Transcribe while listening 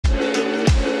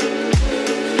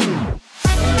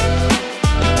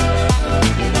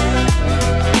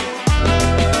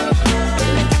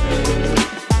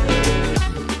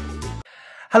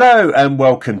Hello and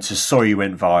welcome to Sorry You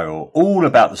Went Viral, all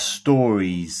about the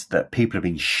stories that people have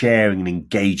been sharing and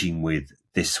engaging with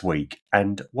this week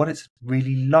and what it's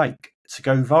really like to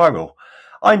go viral.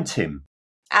 I'm Tim.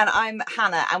 And I'm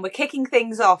Hannah, and we're kicking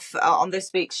things off on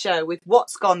this week's show with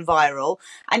what's gone viral.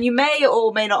 And you may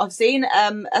or may not have seen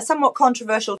a somewhat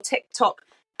controversial TikTok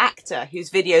actor whose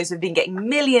videos have been getting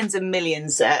millions and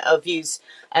millions of views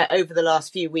over the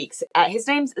last few weeks. His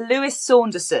name's Lewis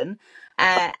Saunderson.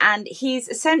 And he's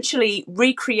essentially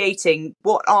recreating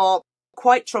what are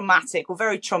quite traumatic or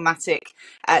very traumatic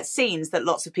scenes that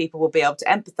lots of people will be able to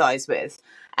empathise with.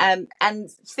 And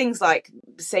things like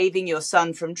saving your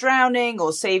son from drowning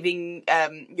or saving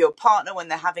your partner when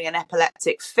they're having an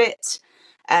epileptic fit.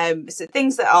 So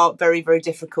things that are very, very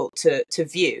difficult to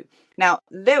view. Now,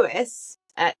 Lewis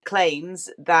claims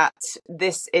that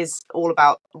this is all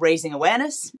about raising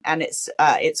awareness and it's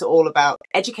all about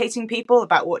educating people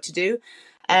about what to do.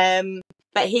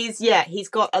 But he's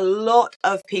got a lot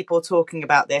of people talking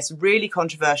about this, really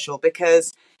controversial,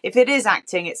 because if it is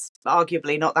acting, it's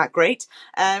arguably not that great.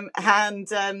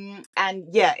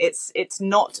 It's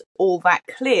not all that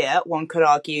clear. One could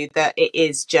argue that it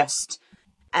is just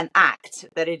an act,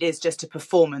 that it is just a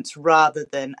performance rather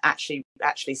than actually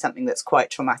something that's quite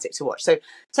traumatic to watch. So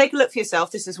take a look for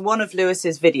yourself. This is one of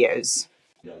Lewis's videos.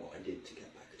 You know what I did to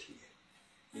get back to you.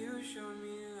 You showed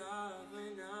me love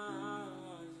when I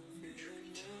was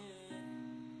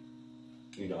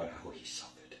You know how he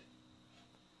suffered.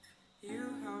 You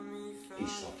helped me He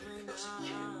suffered because of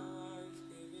you.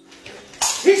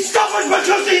 He suffered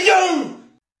because of you!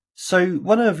 So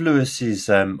one of Lewis's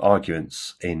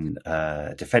arguments in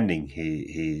defending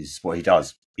his what he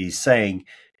does is saying,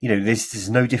 you know, this is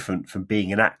no different from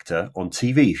being an actor on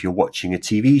TV. If you're watching a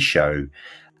TV show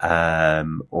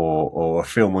or a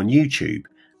film on YouTube,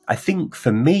 I think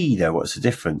for me though, what's the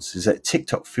difference is that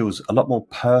TikTok feels a lot more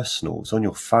personal. It's on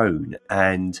your phone,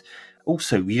 and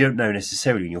also you don't know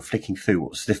necessarily when you're flicking through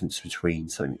what's the difference between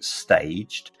something that's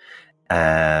staged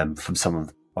from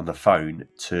someone on the phone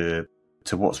to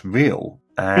what's real,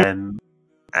 and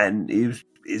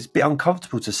it's a bit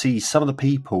uncomfortable to see some of the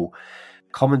people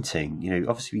commenting, you know,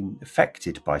 obviously being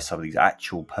affected by some of these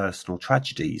actual personal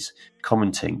tragedies,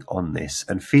 commenting on this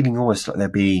and feeling almost like they're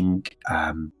being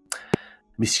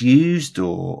misused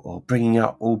or bringing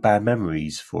up all bad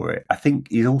memories for it. I think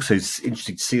it's also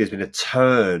interesting to see there's been a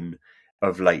turn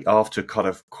of late after kind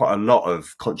of quite a lot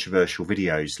of controversial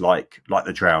videos like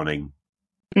the drowning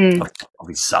of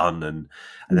his son and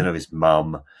then of his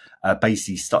mum,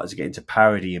 basically started to get into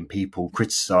parody and people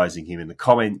criticising him in the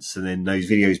comments, and then those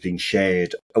videos being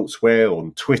shared elsewhere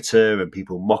on Twitter and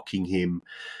people mocking him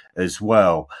as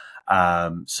well.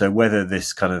 So whether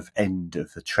this kind of end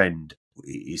of the trend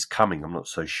is coming, I'm not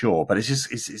so sure, but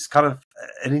it's kind of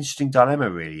an interesting dilemma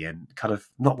really, and kind of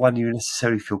not one you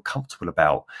necessarily feel comfortable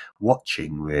about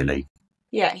watching really.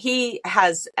 Yeah, he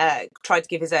has tried to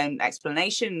give his own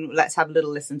explanation. Let's have a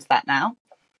little listen to that now.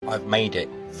 I've made it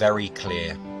very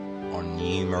clear on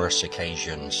numerous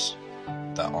occasions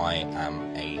that I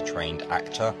am a trained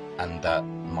actor and that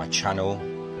my channel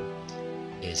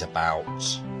is about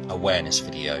awareness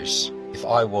videos. If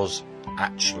I was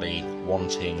actually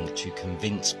wanting to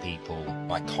convince people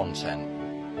my content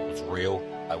was real,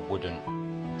 I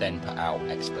wouldn't then put out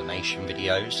explanation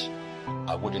videos.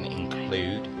 I wouldn't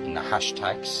include in the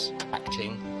hashtags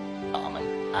acting that I'm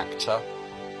an actor.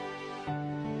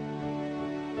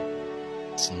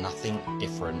 It's nothing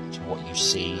different to what you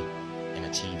see in a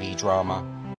TV drama.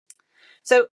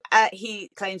 So he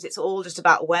claims it's all just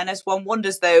about awareness. One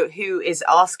wonders, though, who is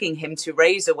asking him to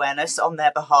raise awareness on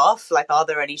their behalf? Like, are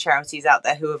there any charities out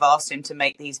there who have asked him to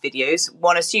make these videos?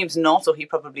 One assumes not, or he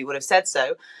probably would have said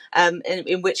so.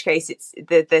 In which case,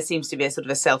 there seems to be a sort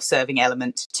of a self-serving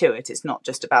element to it. It's not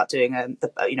just about doing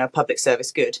a public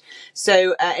service good.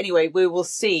 So anyway, we will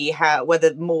see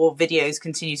whether more videos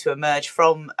continue to emerge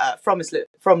from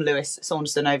Lewis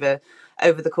Saunderson over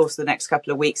the course of the next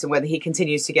couple of weeks, and whether he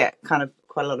continues to get kind of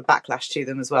quite a lot of backlash to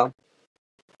them as well.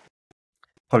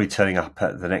 Probably turning up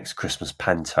at the next Christmas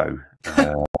panto,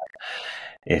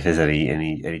 if there's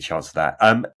any chance of that.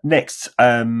 Next,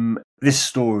 this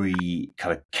story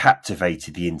kind of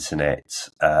captivated the internet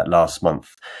last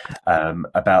month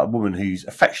about a woman who's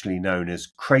affectionately known as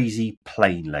Crazy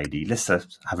Plane Lady. Let's have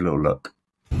a little look.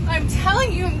 I'm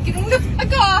telling you, I'm getting the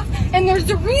fuck off, and there's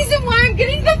a reason why I'm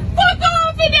getting the fuck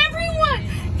off, and everyone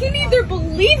can either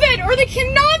believe it or they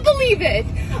cannot believe it.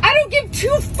 I don't give two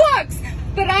fucks,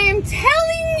 but I am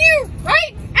telling you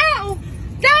right now,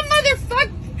 that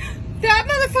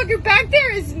motherfucker back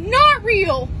there is not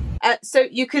real. So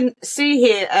you can see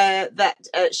here that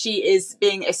she is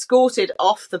being escorted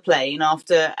off the plane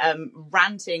after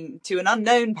ranting to an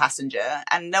unknown passenger,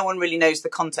 and no one really knows the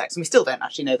context. And we still don't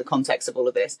actually know the context of all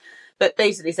of this, but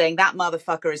basically saying that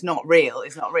motherfucker is not real,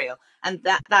 and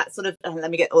that sort of let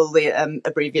me get all the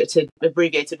abbreviated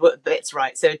bits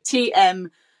right. So TMFINR.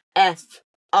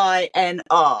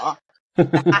 The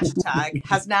hashtag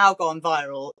has now gone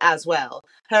viral as well.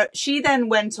 She then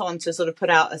went on to sort of put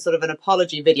out a sort of an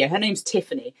apology video. Her name's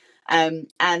Tiffany, and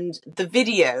the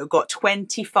video got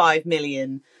 25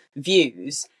 million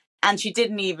views, and she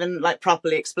didn't even like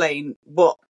properly explain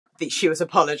what she was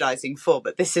apologizing for.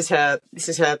 But this is her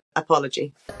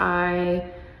apology. I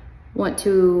want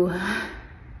to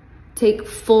take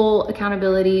full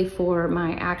accountability for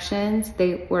my actions.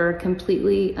 They were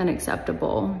completely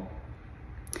unacceptable.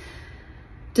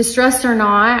 Distressed or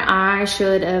not, I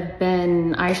should have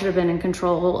been in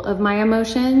control of my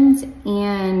emotions,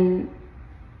 and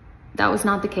that was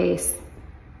not the case.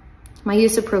 My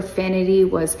use of profanity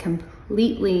was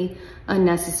completely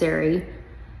unnecessary,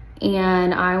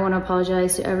 and I want to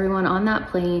apologize to everyone on that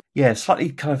plane. Yeah,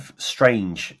 slightly kind of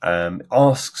strange.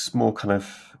 Asks more kind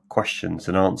of questions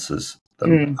than answers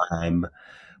them.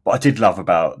 What I did love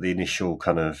about the initial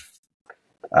kind of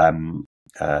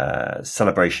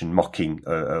celebration mocking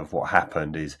of what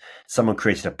happened is someone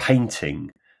created a painting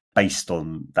based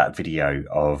on that video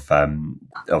of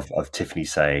Tiffany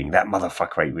saying that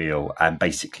motherfucker ain't real, and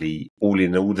basically all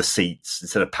the seats,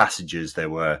 instead of passengers, there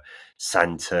were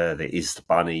Santa, the Easter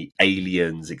Bunny,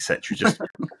 aliens, etc. Just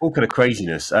all kind of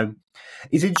craziness.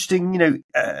 It's interesting,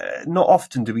 not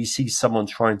often do we see someone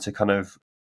trying to kind of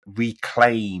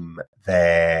reclaim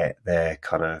their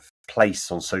kind of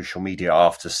place on social media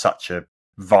after such a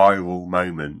viral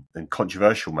moment and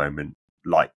controversial moment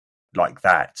like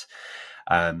that.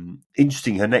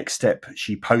 Interesting, her next step,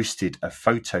 she posted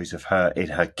photos of her in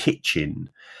her kitchen.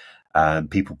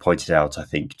 People pointed out, I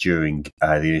think, during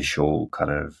the initial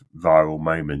kind of viral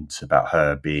moment about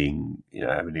her being,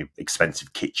 having an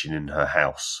expensive kitchen in her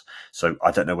house. So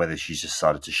I don't know whether she's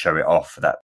decided to show it off for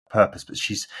that purpose, but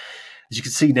she's, as you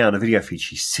can see now in the video feed,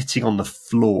 she's sitting on the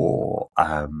floor,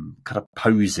 kind of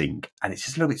posing, and it's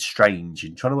just a little bit strange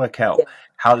and trying to work out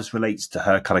how this relates to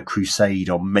her kind of crusade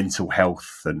on mental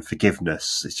health and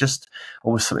forgiveness. It's just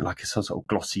almost something like some sort of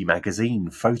glossy magazine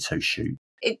photo shoot.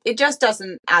 It just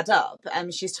doesn't add up.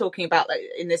 She's talking about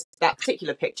in that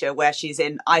particular picture where she's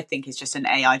in, I think it's just an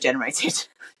AI generated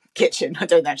kitchen. I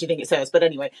don't actually think it's hers, but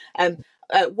anyway.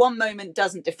 One moment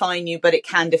doesn't define you, but it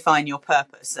can define your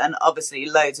purpose. And obviously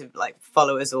loads of like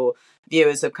followers or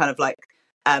viewers have kind of like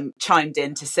chimed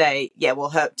in to say, yeah,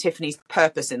 well, Tiffany's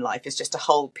purpose in life is just to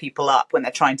hold people up when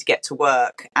they're trying to get to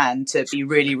work and to be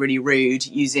really, really rude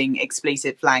using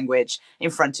expletive language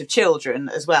in front of children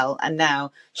as well. And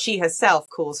now she herself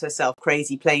calls herself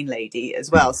crazy plane lady as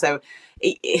well. So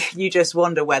you just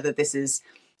wonder whether this is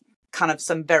kind of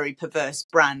some very perverse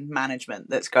brand management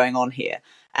that's going on here.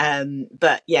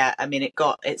 But yeah, I mean,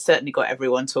 it certainly got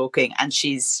everyone talking, and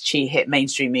she hit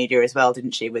mainstream media as well,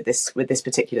 didn't she, with this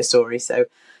particular story? So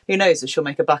who knows if she'll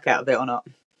make a buck out of it or not.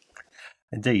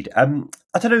 Indeed. I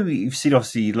don't know, you've seen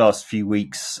obviously the last few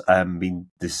weeks been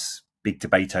this big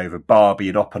debate over Barbie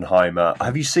and Oppenheimer.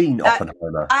 Have you seen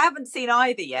Oppenheimer? I haven't seen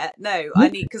either yet. No, I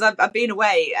need, because I've been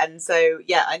away, and so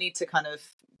yeah, I need to kind of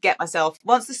get myself,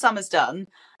 once the summer's done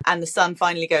and the sun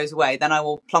finally goes away, then I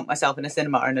will plonk myself in a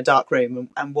cinema in a dark room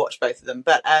and watch both of them.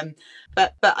 But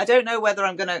I don't know whether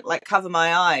I'm going to like cover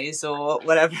my eyes or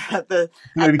whatever.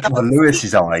 Maybe cover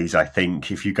Lewis's eyes, I think,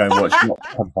 if you go and watch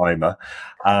Oppenheimer.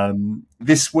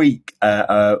 This week,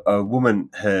 a woman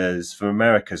from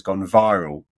America has gone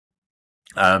viral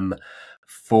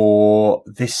for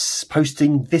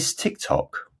posting this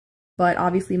TikTok. But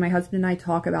obviously my husband and I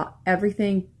talk about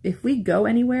everything. If we go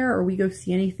anywhere or we go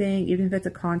see anything, even if it's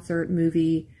a concert,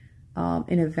 movie,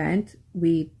 an event,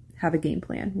 we have a game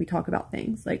plan. We talk about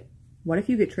things like, what if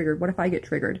you get triggered? What if I get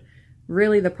triggered?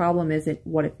 Really, the problem isn't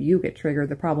what if you get triggered.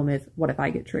 The problem is what if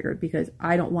I get triggered, because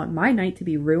I don't want my night to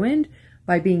be ruined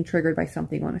by being triggered by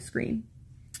something on a screen.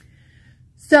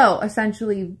 So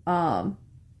essentially,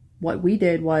 what we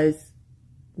did was,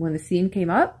 when the scene came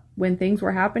up, when things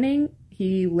were happening,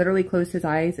 he literally closed his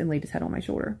eyes and laid his head on my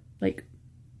shoulder. Like,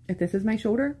 if this is my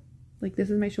shoulder, like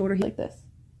this is my shoulder, he like this.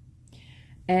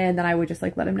 And then I would just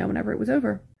like let him know whenever it was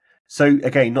over. So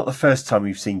again, not the first time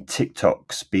we've seen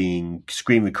TikToks being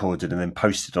screen recorded and then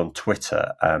posted on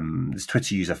Twitter. This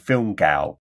Twitter user, Film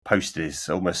Gal, posted this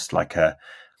almost like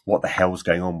what the hell's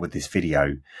going on with this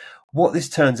video? What this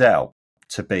turns out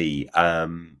to be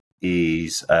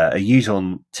is a user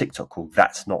on TikTok called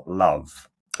That's Not Love,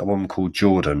 a woman called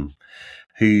Jordan,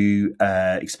 who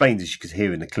explained, as you could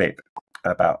hear in the clip,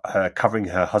 about her covering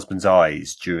her husband's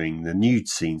eyes during the nude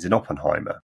scenes in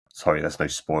Oppenheimer. Sorry, that's no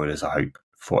spoilers, I hope,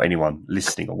 for anyone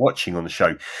listening or watching on the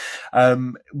show.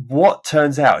 What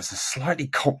turns out is a slightly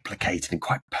complicated and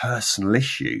quite personal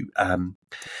issue.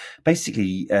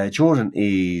 Basically, Jordan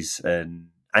is an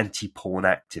anti-porn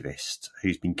activist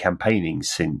who's been campaigning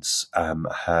since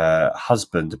her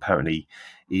husband apparently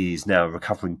is now a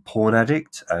recovering porn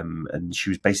addict, and she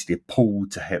was basically appalled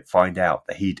to find out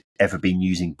that he'd ever been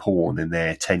using porn in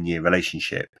their 10-year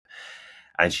relationship.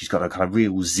 And she's got a kind of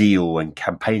real zeal and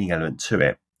campaigning element to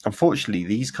it. Unfortunately,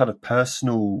 these kind of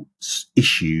personal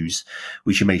issues,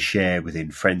 which you may share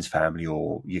within friends, family,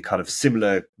 or your kind of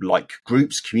similar like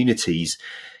groups, communities,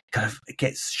 kind of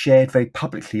gets shared very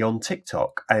publicly on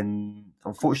TikTok. And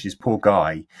unfortunately, this poor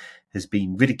guy has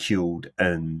been ridiculed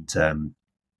and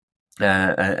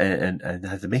had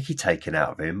the mickey taken out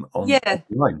of him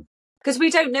online. Because we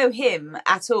don't know him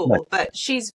at all, No. but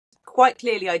she's quite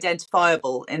clearly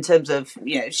identifiable in terms of,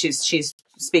 she's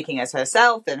speaking as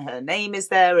herself, and her name is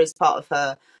there as part of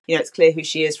her, it's clear who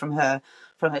she is from her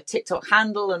TikTok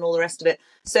handle and all the rest of it.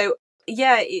 So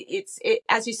yeah, it's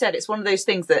as you said, it's one of those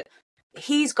things that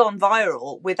he's gone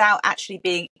viral without actually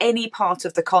being any part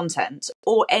of the content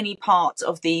or any part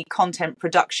of the content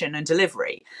production and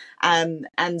delivery. And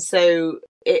so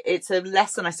it's a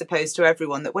lesson, I suppose, to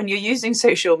everyone that when you're using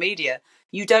social media,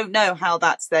 you don't know how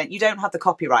that's then, you don't have the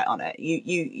copyright on it.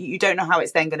 You don't know how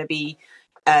it's then going to be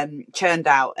churned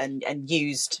out and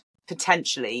used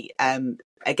potentially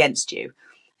against you.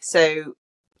 So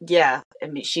yeah, I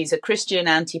mean, she's a Christian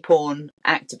anti-porn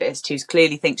activist who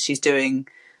clearly thinks she's doing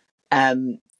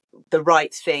the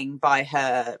right thing by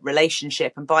her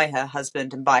relationship and by her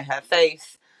husband and by her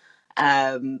faith.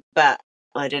 But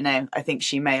I don't know. I think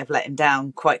she may have let him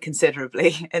down quite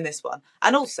considerably in this one.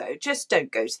 And also, just don't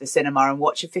go to the cinema and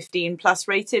watch a 15+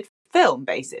 rated film,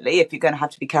 basically, if you're going to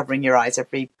have to be covering your eyes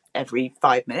every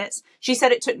 5 minutes. She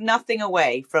said it took nothing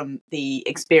away from the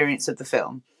experience of the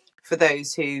film for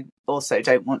those who also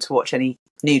don't want to watch any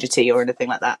nudity or anything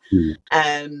like that.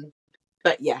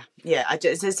 But yeah,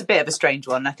 it's a bit of a strange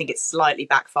one. I think it's slightly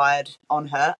backfired on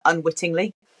her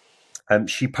unwittingly.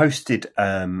 She posted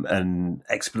an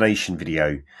explanation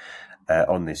video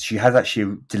on this. She has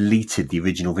actually deleted the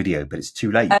original video, but it's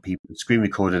too late. People screen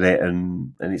recorded it,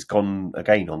 and it's gone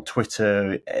again on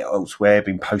Twitter, elsewhere,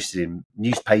 been posted in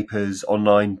newspapers,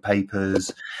 online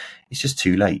papers. It's just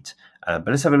too late. But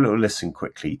let's have a little listen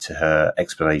quickly to her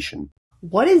explanation.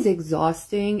 What is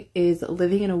exhausting is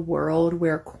living in a world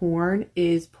where porn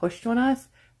is pushed on us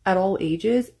at all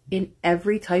ages, in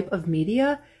every type of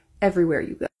media, everywhere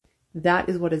you go. That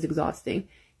is what is exhausting.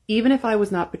 Even if I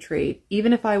was not betrayed,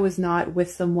 even if I was not with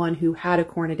someone who had a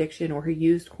porn addiction or who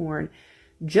used porn,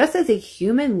 just as a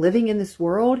human living in this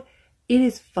world, it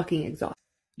is fucking exhausting.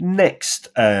 Next,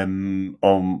 on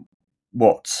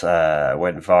what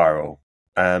went viral,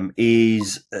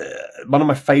 is one of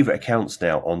my favourite accounts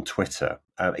now on Twitter.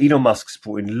 Elon Musk's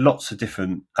brought in lots of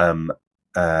different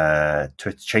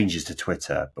changes to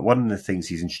Twitter, but one of the things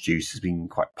he's introduced has been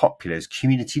quite popular is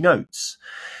community notes,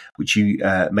 which you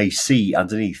may see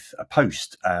underneath a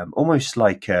post, almost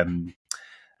like a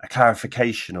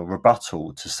clarification or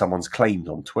rebuttal to someone's claims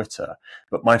on Twitter.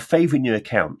 But my favourite new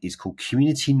account is called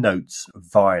Community Notes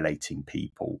Violating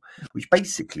People, which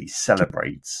basically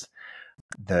celebrates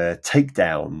the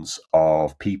takedowns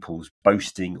of people's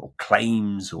boasting or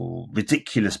claims or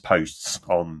ridiculous posts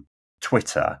on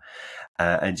Twitter,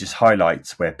 and just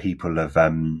highlights where people have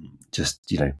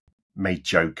made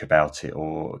joke about it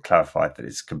or clarified that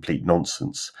it's complete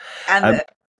nonsense. And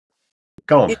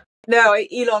go on. No,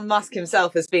 Elon Musk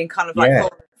himself has been kind of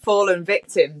like fallen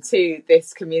victim to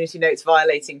this Community Notes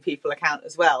Violating People account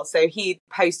as well. So he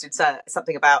posted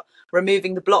something about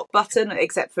removing the block button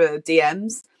except for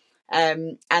DMs.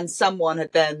 And someone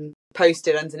had then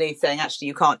posted underneath saying, actually,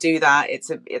 you can't do that.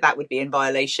 That would be in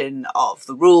violation of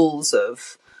the rules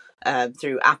of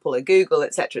through Apple and Google,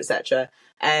 etc., etc.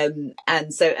 And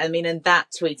so, I mean, and that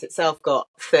tweet itself got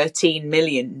 13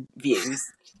 million views.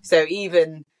 So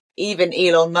even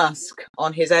Elon Musk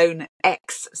on his own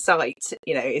X site,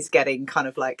 is getting kind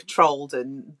of like trolled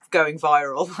and going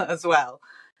viral as well,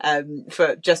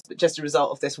 for just a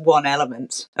result of this one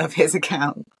element of his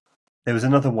account. There was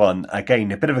another one,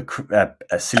 again, a bit of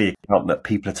a silly account that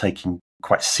people are taking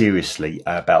quite seriously,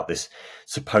 about this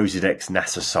supposed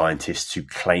ex-NASA scientist who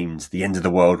claimed the end of the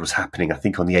world was happening, I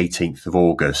think, on the 18th of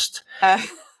August.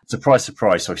 Surprise,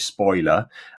 surprise, sorry, spoiler.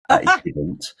 It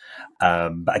didn't.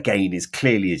 But again, it's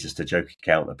clearly just a joke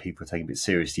account that people are taking a bit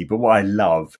seriously. But what I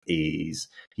love is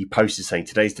he posted saying,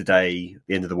 today's the day,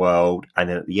 the end of the world. And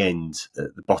then at the end,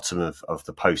 at the bottom of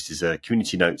the post is a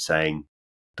community note saying,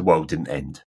 the world didn't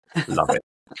end. Love it.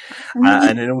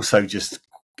 And then also just,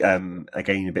 again,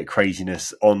 a bit of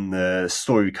craziness on the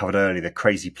story we covered earlier, the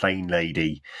crazy plane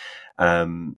lady.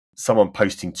 Someone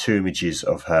posting 2 images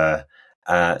of her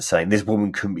saying this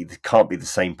woman can't be the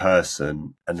same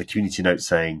person, and the community note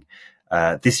saying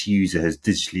this user has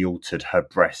digitally altered her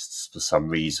breasts for some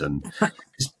reason.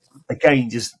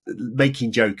 just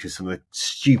making jokes of some of the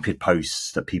stupid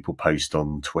posts that people post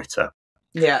on Twitter.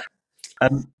 Yeah.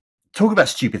 Talk about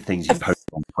stupid things you post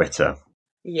on Twitter.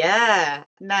 Yeah.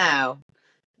 Now.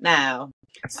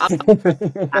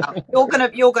 You're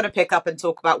gonna pick up and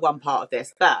talk about one part of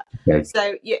this, but Okay.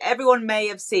 so everyone may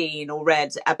have seen or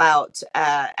read about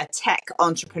a tech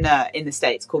entrepreneur in the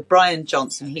States called Brian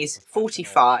Johnson. He's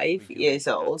 45 years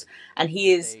old, and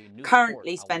he is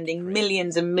currently spending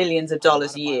millions and millions of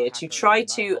dollars a year to try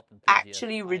to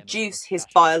actually reduce his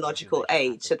biological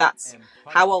age. So that's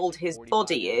how old his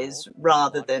body is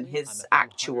rather than his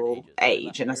actual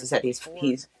age. And as I said, he's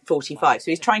 45.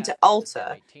 So he's trying to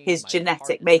alter his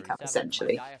genetic makeup,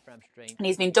 essentially. And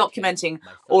he's been documenting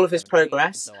all of his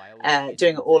progress,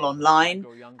 doing it all online.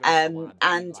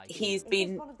 And he's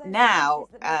been now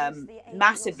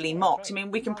massively mocked. I mean,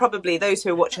 we can probably, those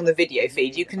who are watching the video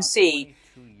feed, you can see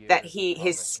that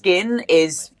his skin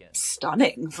is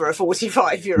stunning for a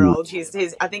 45-year-old.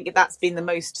 I think that's been the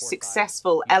most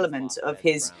successful element of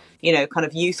his, kind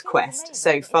of youth quest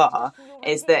so far,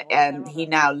 is that he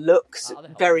now looks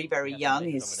very, very young.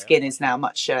 His skin is now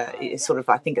much, sort of,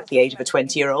 I think, at the age of a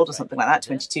 20-year-old or something like that,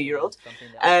 22-year-old.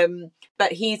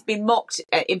 But he's been mocked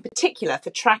in particular for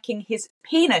tracking his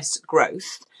penis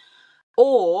growth,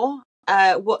 or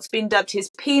what's been dubbed his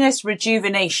penis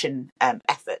rejuvenation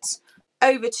efforts.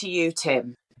 Over to you,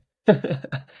 Tim.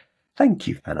 Thank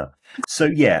you, Hannah. So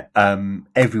yeah,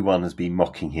 everyone has been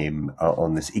mocking him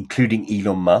on this, including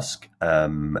Elon Musk,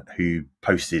 who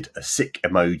posted a sick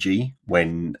emoji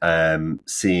when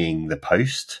seeing the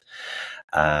post.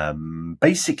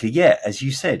 Basically, yeah, as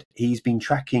you said, he's been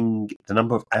tracking the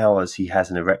number of hours he has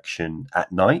an erection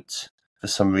at night for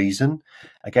some reason.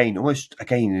 Again,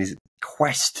 in his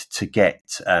quest to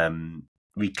get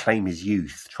reclaim his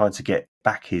youth, trying to get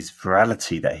back his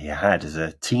virality that he had as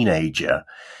a teenager.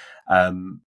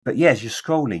 But yeah, as you're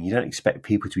scrolling, you don't expect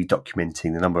people to be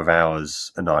documenting the number of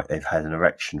hours a night they've had an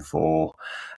erection for.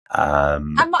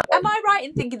 Am I right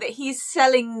in thinking that he's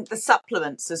selling the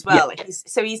supplements as well? Yeah.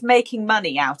 So he's making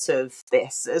money out of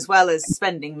this as well as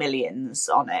spending millions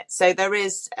on it. So there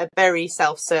is a very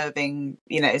self-serving,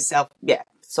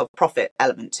 sort of profit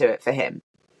element to it for him.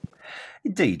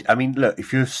 Indeed. I mean, look,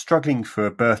 if you're struggling for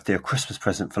a birthday or Christmas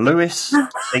present for Lewis, I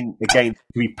think, again,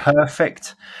 to be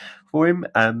perfect for him,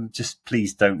 just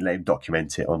please don't let him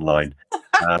document it online.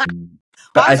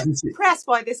 But I was impressed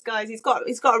by this guy. He's got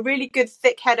a really good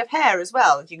thick head of hair as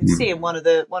well. As you can see in one of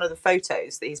the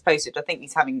photos that he's posted. I think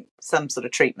he's having some sort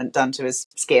of treatment done to his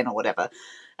skin or whatever.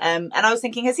 And I was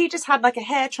thinking, has he just had like a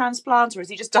hair transplant, or has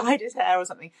he just dyed his hair or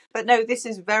something? But no, this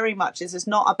is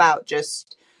not about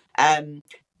just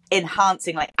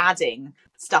enhancing, like adding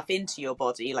stuff into your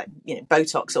body, like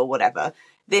Botox or whatever.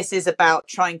 This is about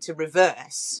trying to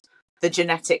reverse the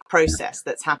genetic process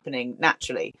that's happening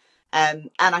naturally. And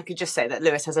I could just say that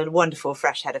Lewis has a wonderful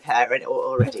fresh head of hair in it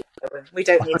already. We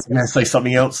don't need to say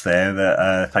something else there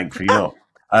that thankfully not.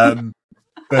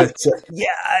 But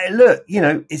look,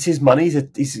 it's his money.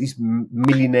 He's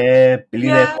millionaire,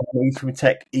 billionaire from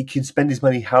tech. He can spend his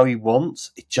money how he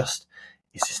wants. It's just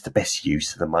the best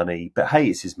use of the money. But hey,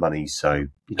 it's his money, so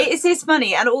it is his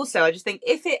money. And also, I just think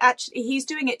if it actually, he's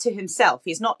doing it to himself.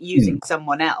 He's not using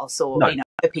someone else or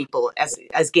other people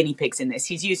as guinea pigs in this.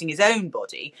 He's using his own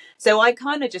body. So I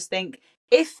kind of just think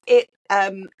if it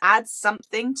adds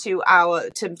something to our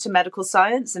to medical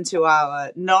science and to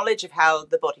our knowledge of how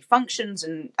the body functions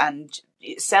and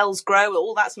cells grow,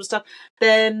 all that sort of stuff,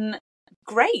 then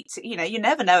great. You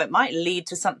never know, it might lead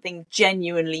to something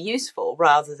genuinely useful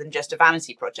rather than just a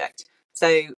vanity project.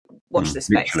 So watch this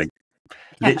space.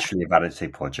 Literally a vanity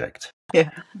project.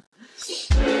 Yeah.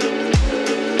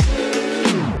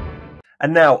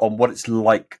 And now on what it's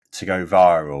like to go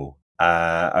viral,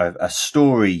 a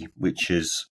story which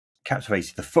has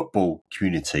captivated the football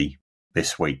community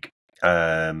this week,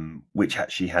 which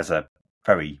actually has a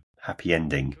very happy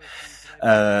ending.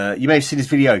 You may have seen this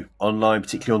video online,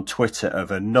 particularly on Twitter, of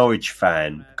a Norwich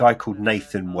fan, a guy called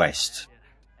Nathan West,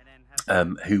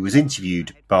 who was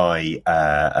interviewed by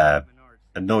a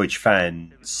Norwich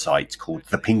fan site called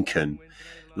The Pink 'Un,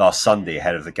 last Sunday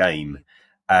ahead of the game,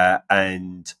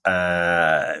 and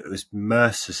it was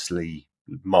mercilessly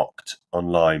mocked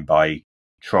online by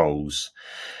trolls.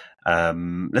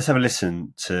 Let's have a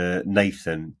listen to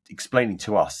Nathan explaining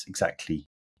to us exactly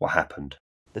what happened.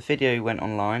 The video went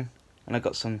online and I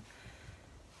got some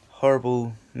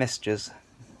horrible messages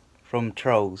from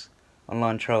trolls,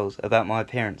 online trolls, about my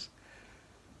appearance.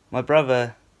 My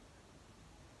brother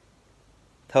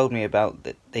told me about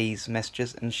these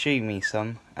messages and showed me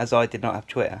some, as I did not have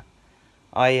Twitter.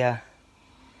 I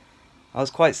was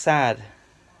quite sad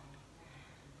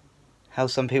how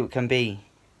some people can be.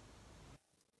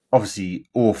 Obviously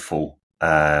awful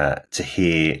to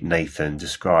hear Nathan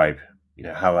describe,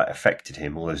 how that affected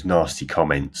him, all those nasty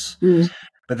comments.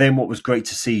 But then what was great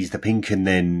to see is the Pinkin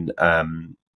then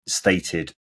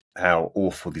stated how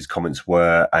awful these comments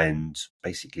were and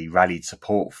basically rallied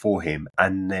support for him.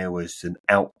 And there was an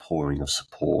outpouring of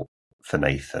support for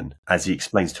Nathan, as he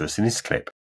explains to us in this clip.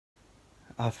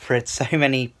 I've read so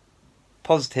many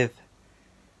positive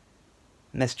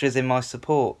messages in my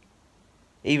support,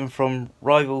 even from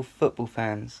rival football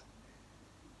fans.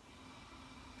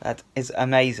 That is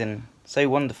amazing, so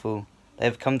wonderful. They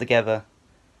have come together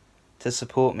to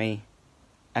support me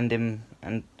and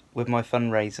with my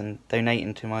fundraising,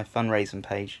 donating to my fundraising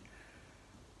page.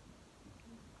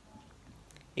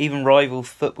 Even rival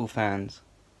football fans.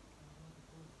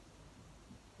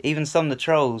 Even some of the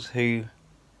trolls who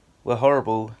were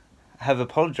horrible have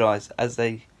apologised, as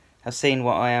they have seen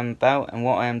what I am about and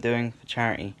what I am doing for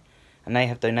charity, and they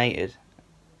have donated.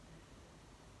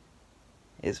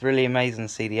 It's really amazing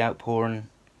to see the outpouring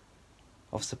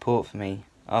of support for me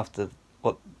after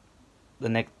what the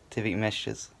negativity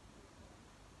messages.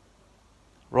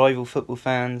 Rival football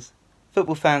fans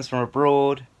from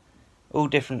abroad, all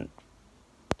different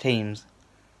teams.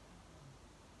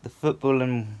 The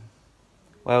footballing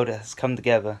world has come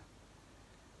together,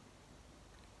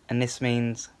 and this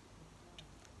means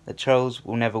the trolls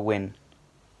will never win.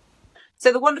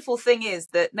 So the wonderful thing is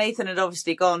that Nathan had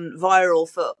obviously gone viral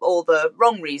for all the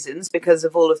wrong reasons because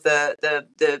of all of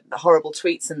the horrible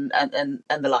tweets and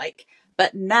the like.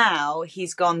 But now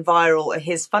he's gone viral.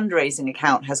 His fundraising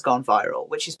account has gone viral,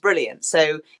 which is brilliant.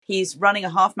 So he's running a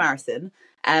half marathon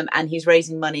and he's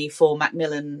raising money for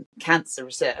Macmillan Cancer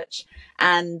Research.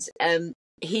 And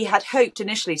he had hoped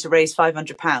initially to raise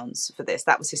 £500 for this.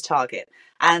 That was his target.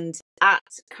 And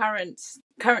at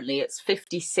currently it's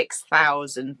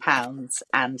 £56,000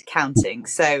 and counting.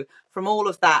 So from all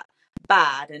of that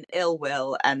bad and ill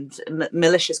will and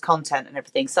malicious content and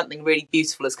everything, something really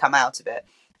beautiful has come out of it.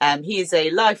 He is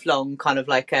a lifelong kind of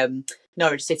like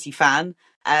Norwich City fan,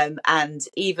 and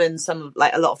even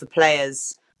a lot of the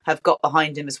players have got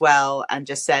behind him as well and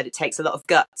just said it takes a lot of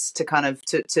guts to kind of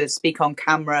to speak on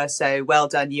camera. So well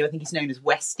done you. I think he's known as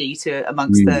Westy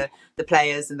amongst the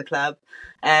players in the club.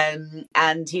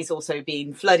 And he's also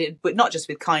been flooded, but not just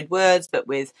with kind words, but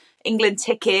with England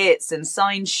tickets and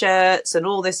signed shirts and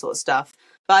all this sort of stuff.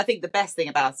 But I think the best thing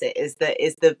about it is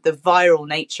the viral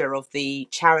nature of the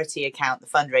charity account, the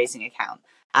fundraising account,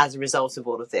 as a result of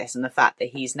all of this, and the fact that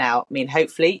he's now,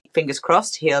 hopefully, fingers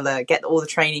crossed, he'll get all the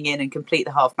training in and complete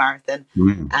the half marathon,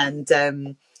 and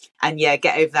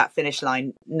get over that finish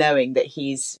line, knowing that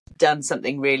he's done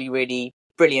something really, really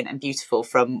brilliant and beautiful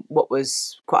from what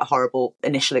was quite a horrible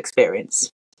initial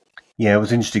experience. Yeah, it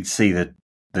was interesting to see that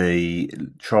the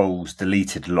trolls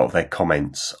deleted a lot of their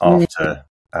comments after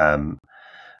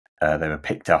they were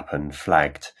picked up and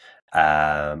flagged.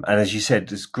 And as you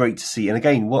said, it's great to see. And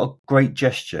again, what a great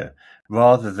gesture.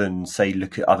 Rather than say,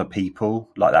 look at other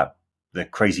people like that, the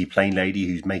crazy plane lady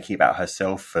who's making it about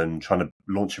herself and trying to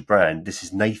launch a brand. This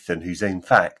is Nathan, who's in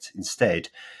fact instead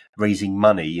raising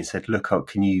money and said, look,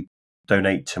 can you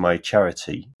donate to my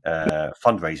charity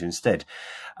fundraiser instead?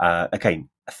 Again,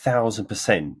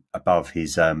 1,000% above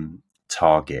his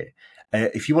target.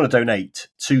 If you want to donate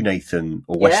to Nathan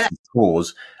or Western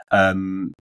cause,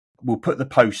 we'll put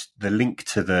the link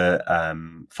to the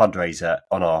fundraiser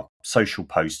on our social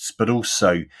posts, but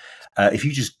also if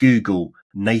you just Google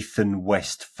Nathan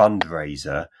West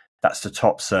fundraiser, that's the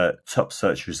top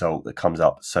search result that comes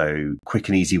up. So quick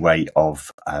and easy way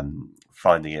of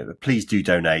finding it. But please do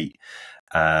donate.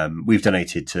 We've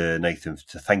donated to Nathan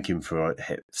to thank him for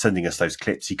sending us those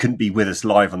clips. He couldn't be with us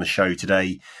live on the show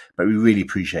today, but we really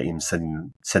appreciate him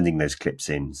sending those clips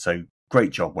in. So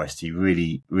great job, Westy.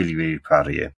 Really, really, really proud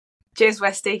of you. Cheers,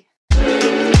 Westy.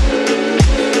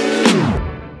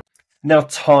 Now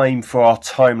time for our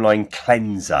timeline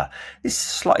cleanser. This is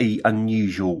a slightly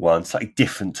unusual one, slightly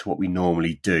different to what we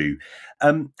normally do.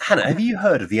 Hannah, have you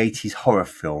heard of the 80s horror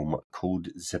film called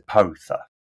Zapotha?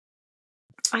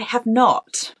 I have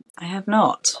not. I have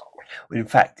not. In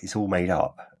fact, it's all made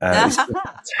up. It's a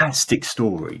fantastic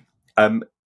story.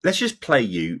 Let's just play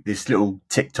you this little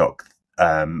TikTok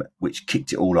which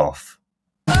kicked it all off.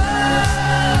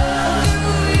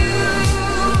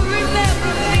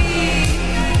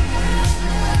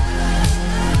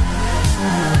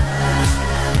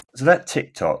 So that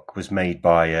TikTok was made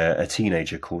by a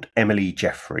teenager called Emily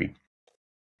Jeffrey,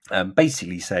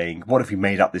 basically saying, what if we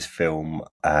made up this film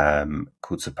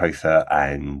called Sapotha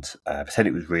and pretend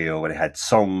it was real, and it had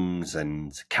songs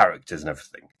and characters and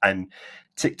everything. And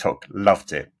TikTok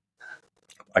loved it.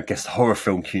 I guess the horror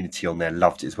film community on there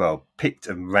loved it as well, picked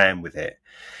and ran with it.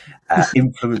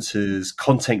 Influencers,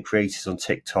 content creators on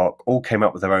TikTok all came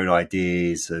up with their own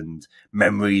ideas and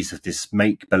memories of this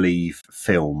make-believe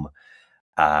film.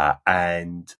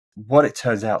 And what it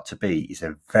turns out to be is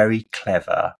a very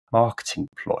clever marketing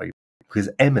ploy, because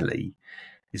Emily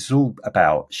is all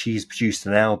about, she's produced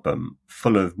an album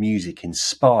full of music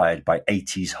inspired by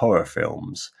 80s horror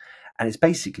films. And it's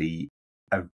basically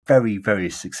a very, very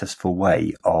successful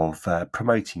way of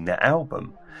promoting that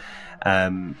album.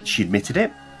 She admitted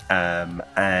it,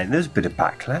 and there's a bit of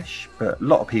backlash, but a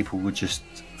lot of people were just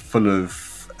full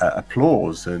of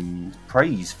applause and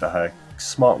praise for her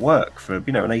smart work for, an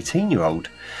 18-year-old.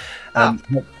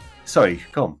 Sorry,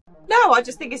 go on. No, I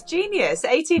just think it's genius.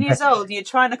 18 years old, you're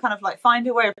trying to kind of like find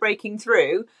a way of breaking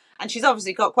through, and she's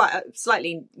obviously got quite a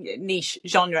slightly niche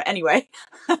genre anyway.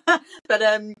 But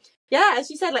yeah, as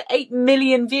you said, like 8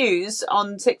 million views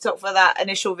on TikTok for that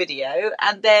initial video,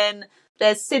 and then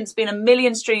there's since been 1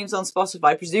 million streams on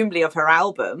Spotify, presumably of her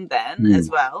album then as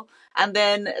well. And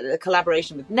then the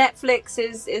collaboration with Netflix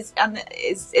is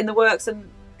in the works, and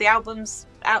the album's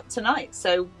out tonight.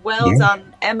 So well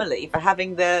done, Emily, for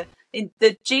having the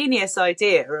genius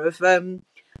idea of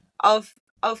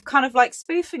kind of like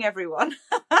spoofing everyone.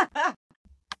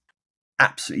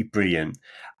 Absolutely brilliant.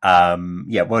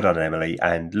 Well done, Emily,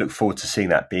 and look forward to seeing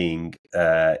that being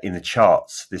in the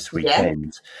charts this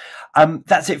weekend.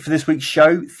 That's it for this week's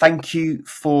show. Thank you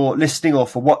for listening or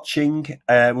for watching.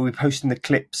 We'll be posting the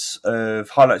clips of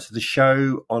highlights of the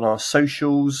show on our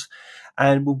socials,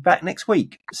 and we'll be back next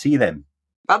week. See you then.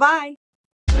 Bye-bye.